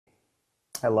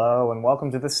Hello and welcome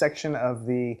to this section of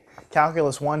the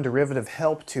Calculus 1 Derivative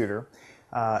Help Tutor.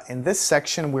 In this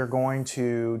section we're going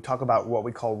to talk about what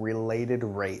we call related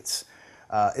rates.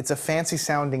 It's a fancy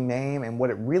sounding name, and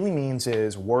what it really means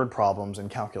is word problems in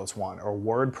Calculus 1, or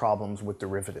word problems with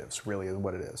derivatives, really is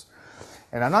what it is.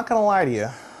 And I'm not going to lie to you,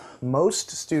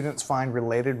 most students find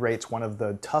related rates one of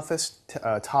the toughest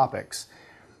topics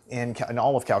in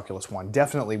all of Calculus 1,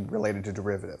 definitely related to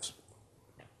derivatives.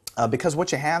 Because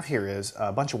what you have here is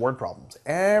a bunch of word problems.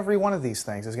 Every one of these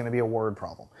things is going to be a word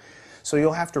problem. So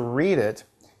you'll have to read it,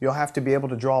 you'll have to be able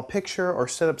to draw a picture or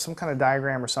set up some kind of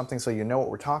diagram or something so you know what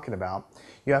we're talking about.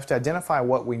 You have to identify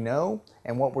what we know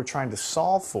and what we're trying to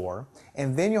solve for,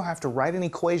 and then you'll have to write an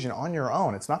equation on your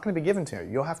own. It's not going to be given to you.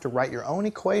 You'll have to write your own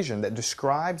equation that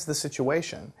describes the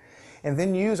situation, and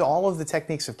then use all of the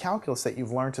techniques of calculus that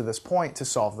you've learned to this point to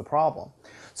solve the problem.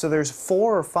 So there's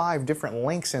 4 or 5 different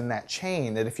links in that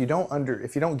chain that if you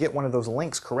don't get one of those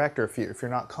links correct, or if you're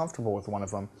not comfortable with one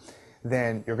of them,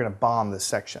 then you're going to bomb this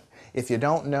section. If you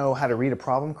don't know how to read a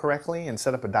problem correctly and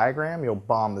set up a diagram, you'll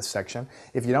bomb this section.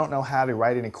 If you don't know how to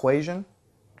write an equation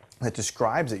that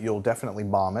describes it, you'll definitely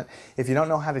bomb it. If you don't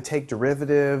know how to take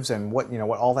derivatives and what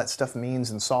all that stuff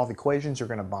means and solve equations, you're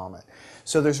going to bomb it.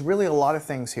 So there's really a lot of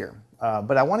things here,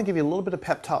 but I want to give you a little bit of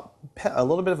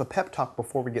a pep talk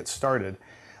before we get started.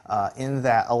 In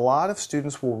that a lot of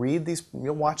students will read these,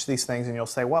 you'll watch these things and you'll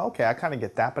say, well, okay, I kind of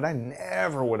get that, but I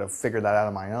never would have figured that out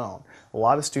on my own. A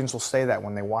lot of students will say that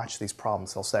when they watch these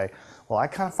problems. They'll say, well, I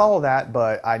kind of follow that,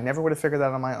 but I never would have figured that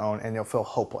out on my own, and they'll feel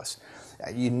hopeless.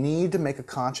 You need to make a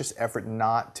conscious effort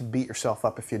not to beat yourself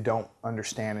up if you don't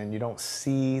understand and you don't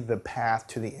see the path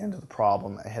to the end of the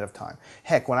problem ahead of time.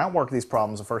 Heck, when I work these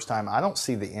problems the first time, I don't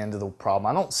see the end of the problem.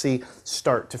 I don't see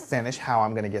start to finish how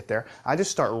I'm going to get there. I just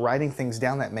start writing things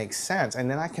down that make sense, and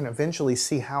then I can eventually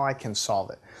see how I can solve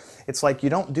it. It's like you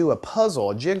don't do a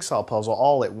puzzle, a jigsaw puzzle,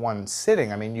 all at one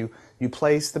sitting. I mean, you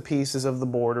place the pieces of the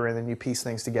border and then you piece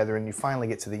things together and you finally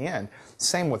get to the end.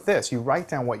 Same with this. You write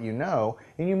down what you know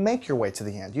and you make your way to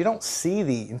the end. You don't see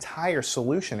the entire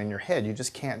solution in your head. You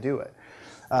just can't do it.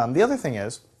 The other thing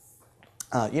is,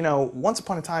 once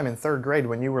upon a time in 3rd grade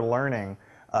when you were learning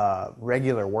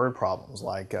regular word problems,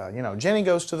 like, Jenny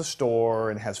goes to the store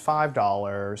and has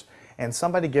 $5 and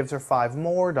somebody gives her $5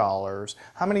 more.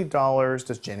 How many dollars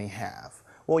does Jenny have?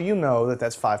 Well, you know that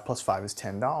that's 5 plus 5 is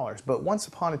 $10. But once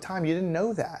upon a time, you didn't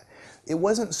know that. It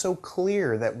wasn't so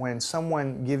clear that when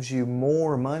someone gives you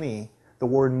more money, the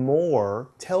word more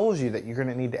tells you that you're going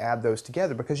to need to add those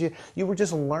together, because you were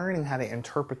just learning how to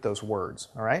interpret those words,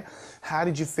 all right? How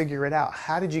did you figure it out?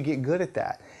 How did you get good at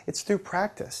that? It's through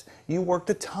practice. You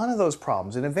worked a ton of those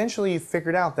problems, and eventually you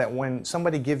figured out that when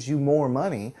somebody gives you more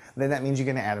money, then that means you're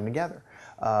going to add them together.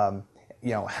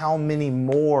 How many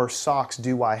more socks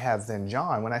do I have than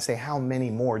John? When I say how many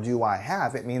more do I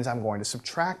have, it means I'm going to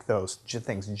subtract those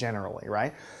things generally,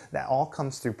 right? That all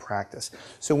comes through practice.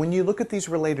 So when you look at these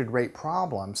related rate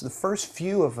problems, the first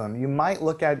few of them, you might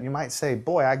look at, you might say,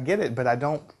 boy, I get it, but I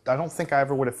don't think I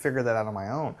ever would have figured that out on my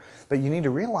own. But you need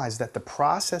to realize that the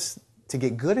process to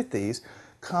get good at these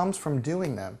comes from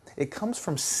doing them. It comes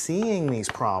from seeing these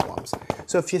problems.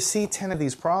 So if you see 10 of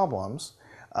these problems,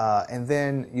 and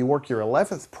then you work your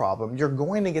 11th problem, you're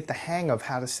going to get the hang of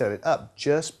how to set it up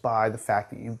just by the fact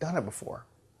that you've done it before.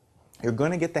 You're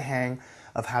going to get the hang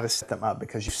of how to set them up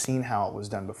because you've seen how it was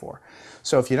done before.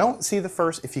 So if you don't see the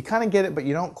first, if you kind of get it but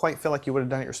you don't quite feel like you would have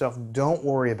done it yourself, don't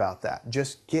worry about that.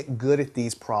 Just get good at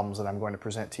these problems that I'm going to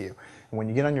present to you. And when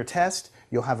you get on your test,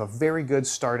 you'll have a very good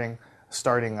starting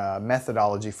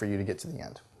methodology for you to get to the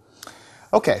end.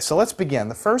 Okay, so let's begin.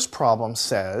 The first problem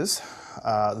says,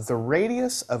 the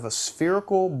radius of a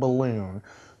spherical balloon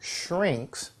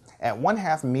shrinks at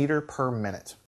 1/2 meter per minute.